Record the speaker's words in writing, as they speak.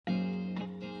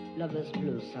Love is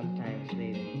blue sometimes,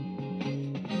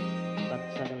 baby, but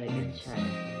suddenly it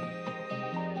shines.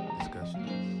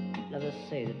 Discussions. Lovers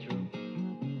say the truth.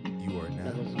 You are now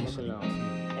Lovers walk listening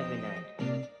alone to every night.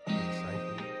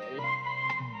 Insightful Discussions.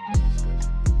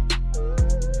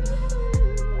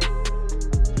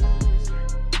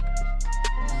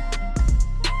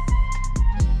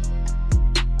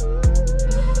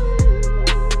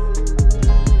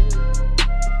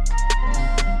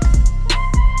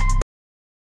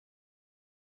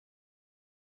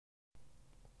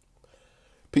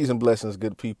 Peace and blessings,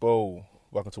 good people.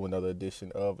 Welcome to another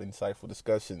edition of Insightful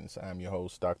Discussions. I'm your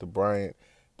host, Dr. Bryant,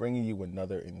 bringing you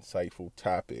another insightful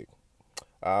topic.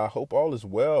 I hope all is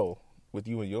well with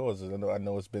you and yours. I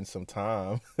know it's been some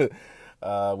time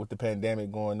with the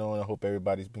pandemic going on. I hope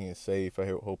everybody's being safe. I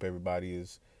hope everybody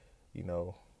is,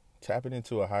 tapping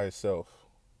into a higher self.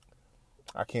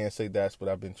 I can't say that's what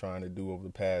I've been trying to do over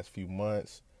the past few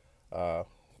months. Uh,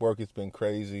 Work has been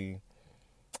crazy.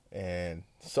 And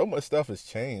so much stuff has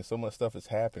changed. So much stuff is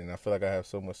happening. I feel like I have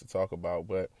so much to talk about,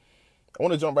 but I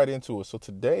want to jump right into it. So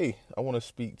today I want to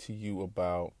speak to you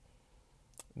about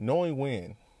knowing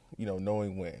when,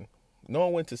 knowing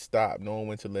when to stop, knowing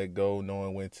when to let go,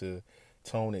 knowing when to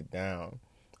tone it down.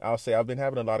 I'll say I've been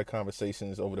having a lot of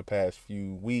conversations over the past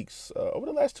few weeks, over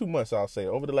the last 2 months, I'll say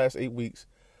over the last 8 weeks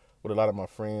with a lot of my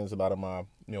friends, a lot of my,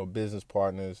 business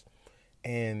partners.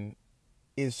 And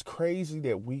it's crazy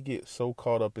that we get so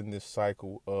caught up in this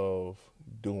cycle of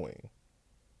doing.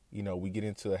 We get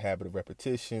into a habit of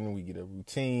repetition, we get a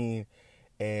routine,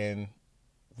 and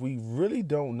we really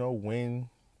don't know when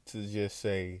to just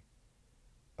say,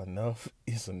 enough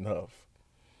is enough.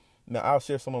 Now, I'll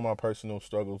share some of my personal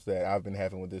struggles that I've been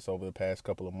having with this over the past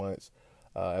couple of months.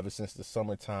 Ever since the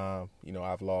summertime,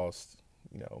 I've lost,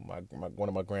 my one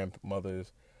of my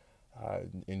grandmothers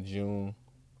in June.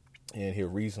 And here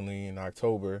recently in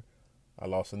October, I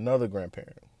lost another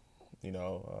grandparent,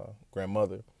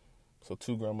 grandmother. So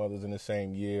two grandmothers in the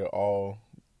same year, all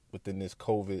within this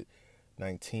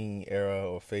COVID-19 era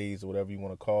or phase or whatever you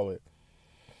want to call it.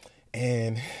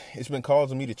 And it's been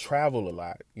causing me to travel a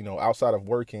lot. Outside of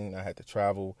working, I had to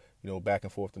travel, back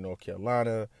and forth to North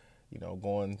Carolina,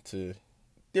 going to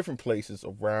different places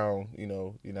around,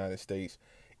 the United States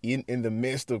in the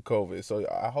midst of COVID. So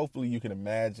hopefully you can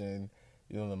imagine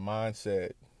the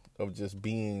mindset of just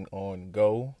being on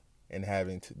go and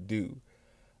having to do.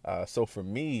 So for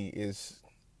me,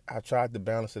 I tried to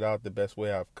balance it out the best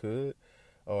way I could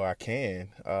or I can.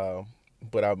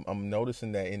 But I'm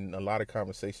noticing that in a lot of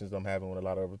conversations I'm having with a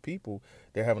lot of other people,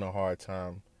 they're having a hard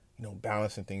time,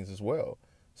 balancing things as well.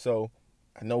 So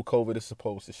I know COVID is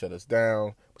supposed to shut us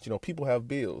down, but people have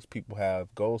bills, people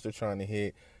have goals they're trying to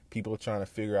hit, people are trying to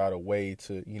figure out a way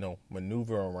to,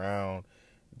 maneuver around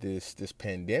this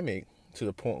pandemic to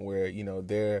the point where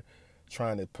they're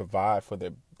trying to provide for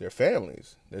their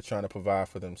families, they're trying to provide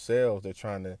for themselves, they're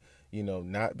trying to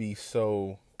not be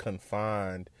so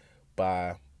confined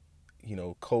by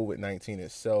COVID-19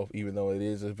 itself, even though it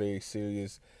is a very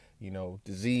serious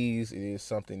disease. It is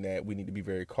something that we need to be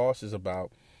very cautious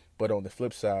about, but on the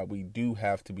flip side, we do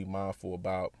have to be mindful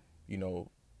about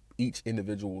each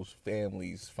individual's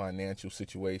family's financial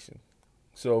situation.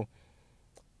 So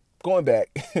going back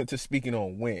to speaking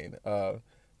on when,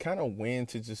 kind of when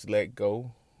to just let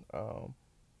go.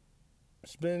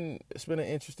 It's been an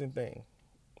interesting thing,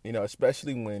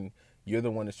 especially when you're the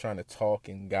one that's trying to talk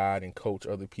and guide and coach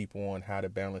other people on how to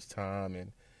balance time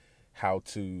and how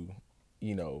to,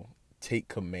 take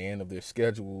command of their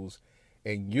schedules.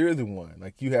 And you're the one,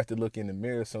 like, you have to look in the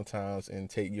mirror sometimes and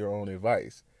take your own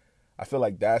advice. I feel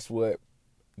like that's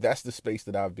the space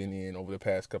that I've been in over the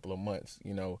past couple of months,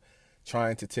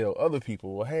 trying to tell other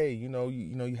people, well, hey,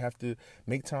 you have to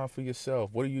make time for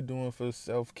yourself. What are you doing for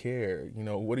self-care?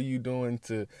 What are you doing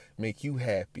to make you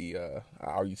happy?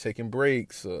 Are you taking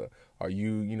breaks? Are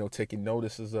you, taking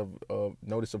notice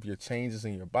of your changes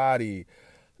in your body,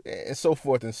 and so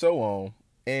forth and so on?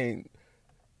 And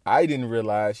I didn't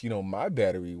realize, my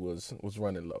battery was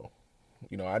running low.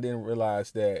 I didn't realize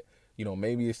that,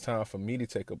 maybe it's time for me to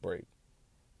take a break.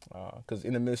 Because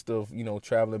in the midst of,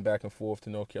 traveling back and forth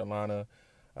to North Carolina,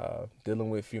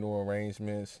 dealing with funeral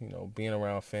arrangements, being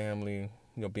around family,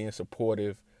 being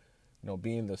supportive,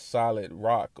 being the solid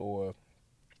rock or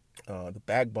the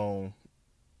backbone,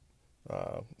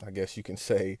 I guess you can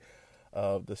say,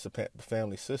 of the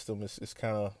family system,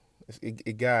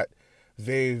 it got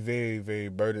very, very, very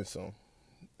burdensome.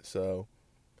 So,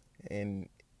 and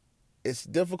it's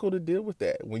difficult to deal with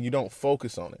that when you don't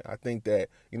focus on it. I think that,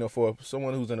 for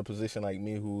someone who's in a position like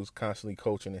me, who's constantly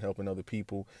coaching and helping other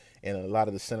people, and a lot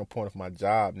of the center point of my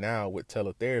job now with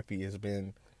teletherapy has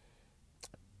been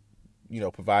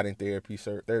providing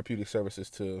therapeutic services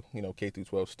to, K through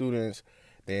 12 students.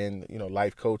 Then,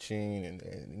 life coaching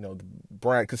and the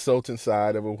brand consultant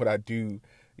side of it, what I do,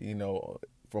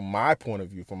 from my point of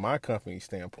view, from my company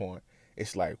standpoint,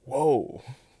 it's like, whoa,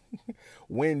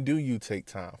 when do you take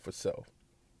time for self?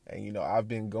 And, I've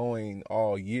been going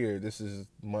all year. This is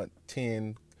month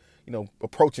 10,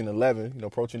 approaching 11,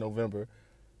 approaching November.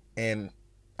 And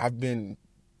I've been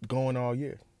going all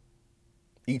year.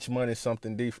 Each month is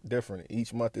something different.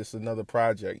 Each month is another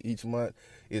project. Each month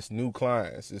is new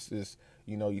clients. It's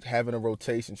having a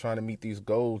rotation, trying to meet these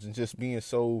goals, and just being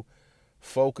so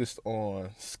focused on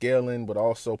scaling, but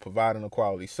also providing a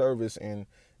quality service and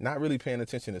not really paying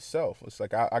attention to self. It's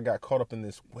like I got caught up in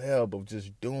this web of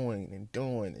just doing and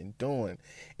doing and doing.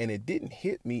 And it didn't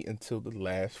hit me until the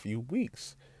last few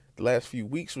weeks. The last few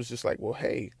weeks was just like, well,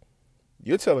 hey,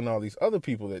 you're telling all these other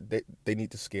people that they need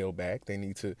to scale back. They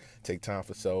need to take time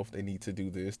for self. They need to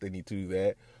do this. They need to do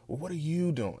that. Well, what are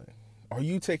you doing? Are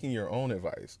you taking your own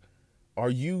advice? Are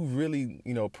you really,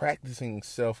 practicing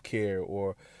self-care,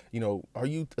 or, are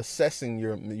you assessing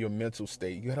your mental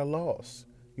state? You had a loss.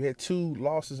 You had 2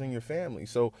 losses in your family.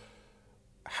 So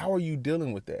how are you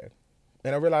dealing with that?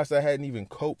 And I realized I hadn't even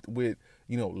coped with,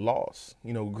 loss.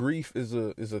 Grief is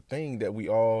a thing that we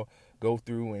all go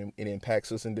through, and it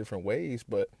impacts us in different ways.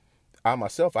 But I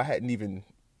myself, I hadn't even,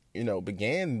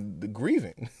 began the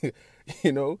grieving,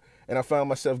 and I found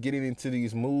myself getting into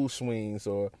these mood swings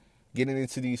or getting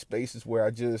into these spaces where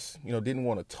I just, didn't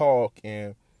want to talk,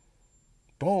 and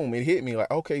boom, it hit me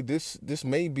like, okay, this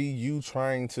may be you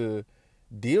trying to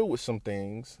deal with some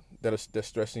things that's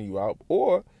stressing you out,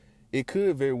 or it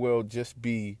could very well just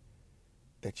be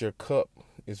that your cup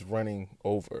is running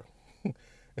over.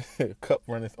 Cup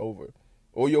runneth over,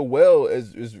 or your well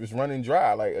is running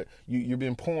dry. Like you've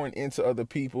been pouring into other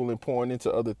people and pouring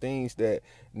into other things that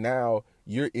now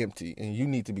you're empty and you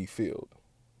need to be filled.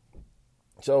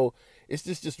 So it's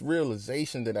just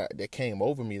realization that came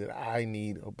over me that I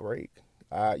need a break.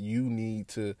 You need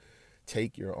to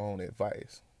take your own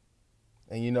advice.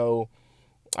 And,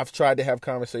 I've tried to have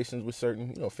conversations with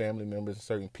certain, family members and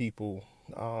certain people.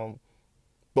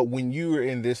 But when you're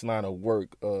in this line of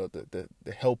work, the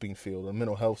helping field, the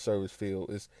mental health service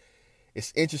field,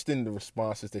 it's interesting the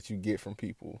responses that you get from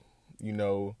people.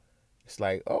 It's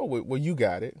like, oh, well, you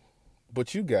got it,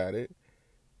 but you got it,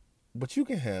 but you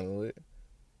can handle it.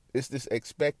 It's this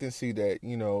expectancy that,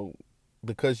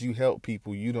 because you help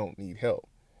people, you don't need help.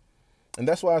 And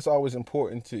that's why it's always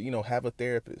important to, have a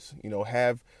therapist,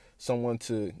 have someone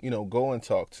to, go and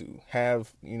talk to,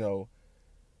 have,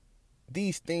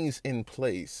 these things in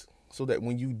place so that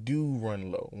when you do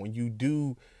run low, when you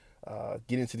do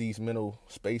get into these mental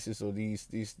spaces or these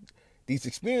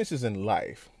experiences in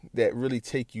life that really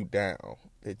take you down,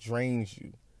 that drains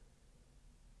you,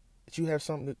 that you have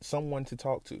someone to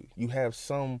talk to. You have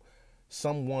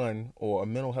someone or a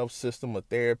mental health system, a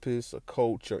therapist, a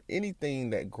coach, or anything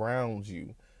that grounds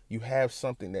you. You have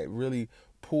something that really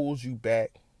pulls you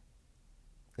back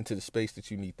into the space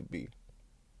that you need to be.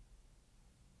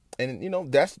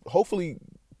 And, that's hopefully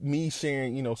me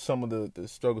sharing, some of the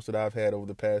struggles that I've had over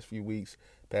the past few weeks,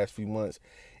 past few months.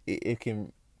 It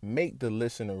can make the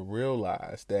listener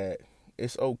realize that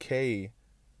it's okay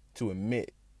to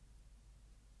admit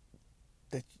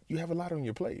that you have a lot on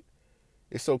your plate.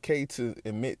 It's okay to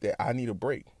admit that I need a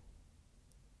break.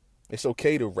 It's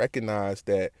okay to recognize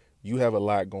that you have a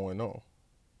lot going on.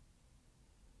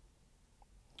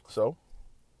 So,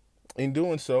 in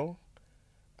doing so,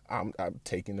 I'm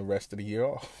taking the rest of the year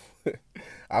off.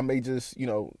 I may just,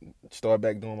 start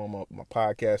back doing my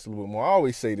podcast a little bit more. I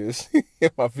always say this in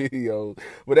my videos,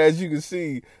 but as you can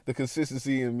see, the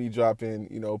consistency in me dropping,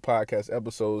 podcast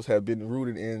episodes have been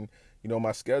rooted in,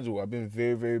 my schedule. I've been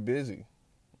very, very busy.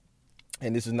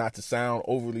 And this is not to sound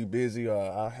overly busy.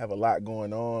 I have a lot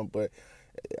going on, but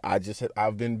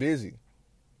I've been busy.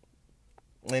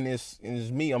 And it's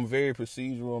me. I'm very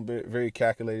procedural. I'm very, very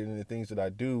calculated in the things that I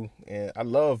do. And I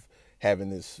love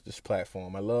having this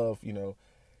platform. I love,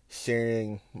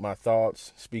 sharing my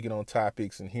thoughts, speaking on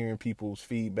topics, and hearing people's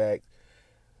feedback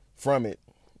from it.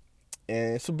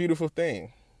 And it's a beautiful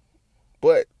thing.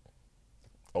 But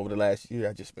over the last year,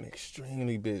 I've just been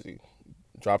extremely busy.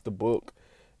 Dropped a book.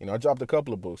 I dropped a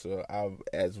couple of books.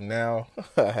 As of now,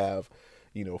 I have,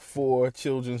 4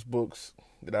 children's books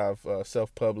that I've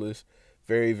self-published.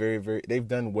 Very, very, very. They've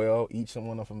done well. Each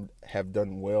one of them have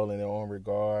done well in their own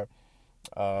regard.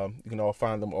 You can all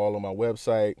find them all on my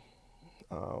website.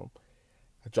 I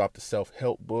dropped a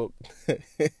self-help book.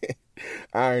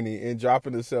 Irony in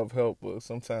dropping a self-help book.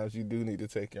 Sometimes you do need to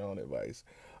take your own advice.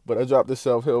 But I dropped this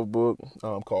self-help book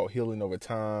called Healing Over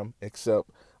Time, Accept,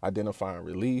 Identify, and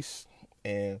Release.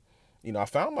 And, I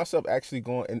found myself actually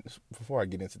going, and before I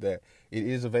get into that, it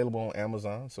is available on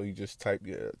Amazon. So you just type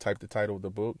the title of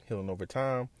the book, Healing Over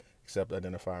Time, Accept,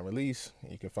 Identify, and Release.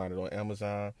 You can find it on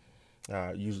Amazon.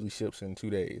 Usually ships in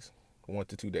 2 days, 1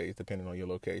 to 2 days, depending on your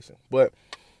location. But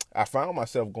I found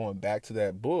myself going back to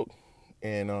that book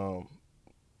and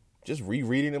just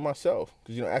rereading it myself.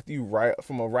 Because, after you write,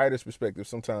 from a writer's perspective,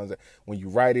 sometimes when you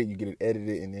write it, you get it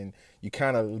edited and then you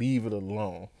kind of leave it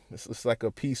alone. It's like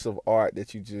a piece of art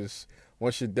that you just,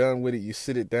 once you're done with it, you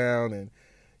sit it down and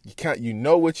you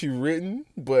know what you've written,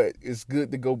 but it's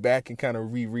good to go back and kind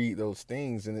of reread those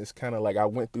things. And it's kind of like I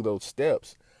went through those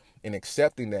steps and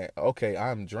accepting that, okay,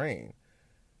 I'm drained,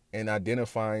 and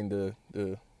identifying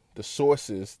the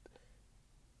sources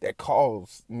that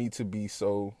caused me to be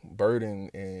so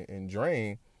burdened and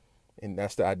drained. And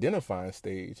that's the identifying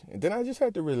stage. And then I just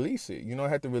had to release it. I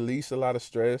had to release a lot of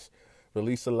stress,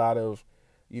 release a lot of,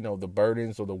 the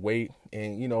burdens or the weight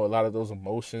and, a lot of those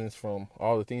emotions from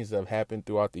all the things that have happened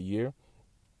throughout the year.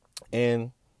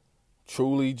 And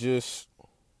truly just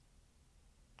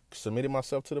submitted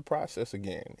myself to the process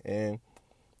again. And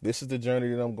this is the journey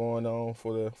that I'm going on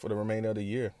for the remainder of the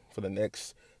year, for the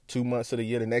next 2 months of the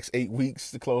year, the next 8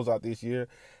 weeks to close out this year.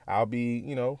 I'll be,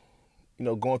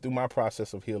 going through my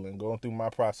process of healing, going through my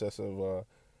process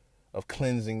of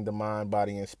cleansing the mind,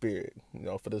 body, and spirit.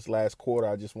 For this last quarter,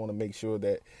 I just want to make sure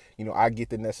that, I get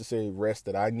the necessary rest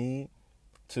that I need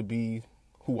to be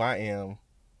who I am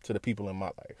to the people in my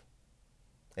life.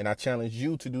 And I challenge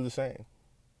you to do the same.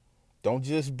 Don't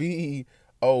just be,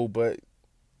 oh, but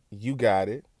you got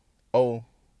it. Oh,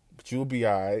 but you'll be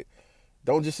all right.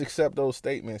 Don't just accept those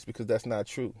statements, because that's not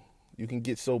true. You can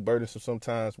get so burdensome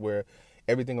sometimes where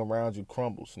everything around you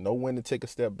crumbles. Know when to take a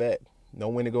step back. Know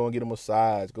when to go and get a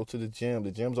massage. Go to the gym.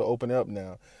 The gyms are open up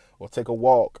now. Or take a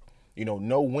walk.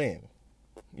 Know when.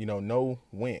 Know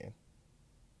when.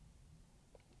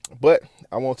 But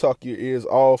I won't talk your ears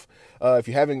off. If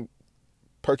you haven't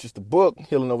purchased the book,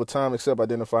 Healing Over Time, Accept,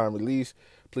 Identify, and Release,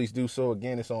 please do so.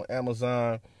 Again, it's on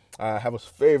Amazon. I have a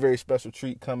very, very special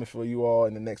treat coming for you all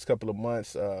in the next couple of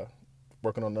months.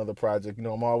 Working on another project.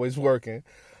 I'm always working.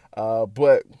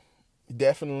 But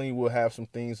definitely we'll have some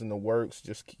things in the works.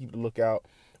 Just keep a lookout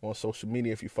on social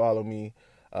media if you follow me.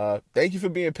 Thank you for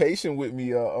being patient with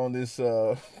me on this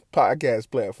podcast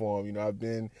platform. I've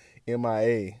been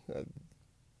MIA,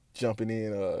 jumping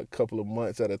in a couple of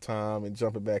months at a time and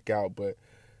jumping back out. But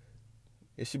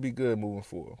it should be good moving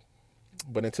forward.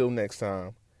 But until next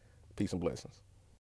time, peace and blessings.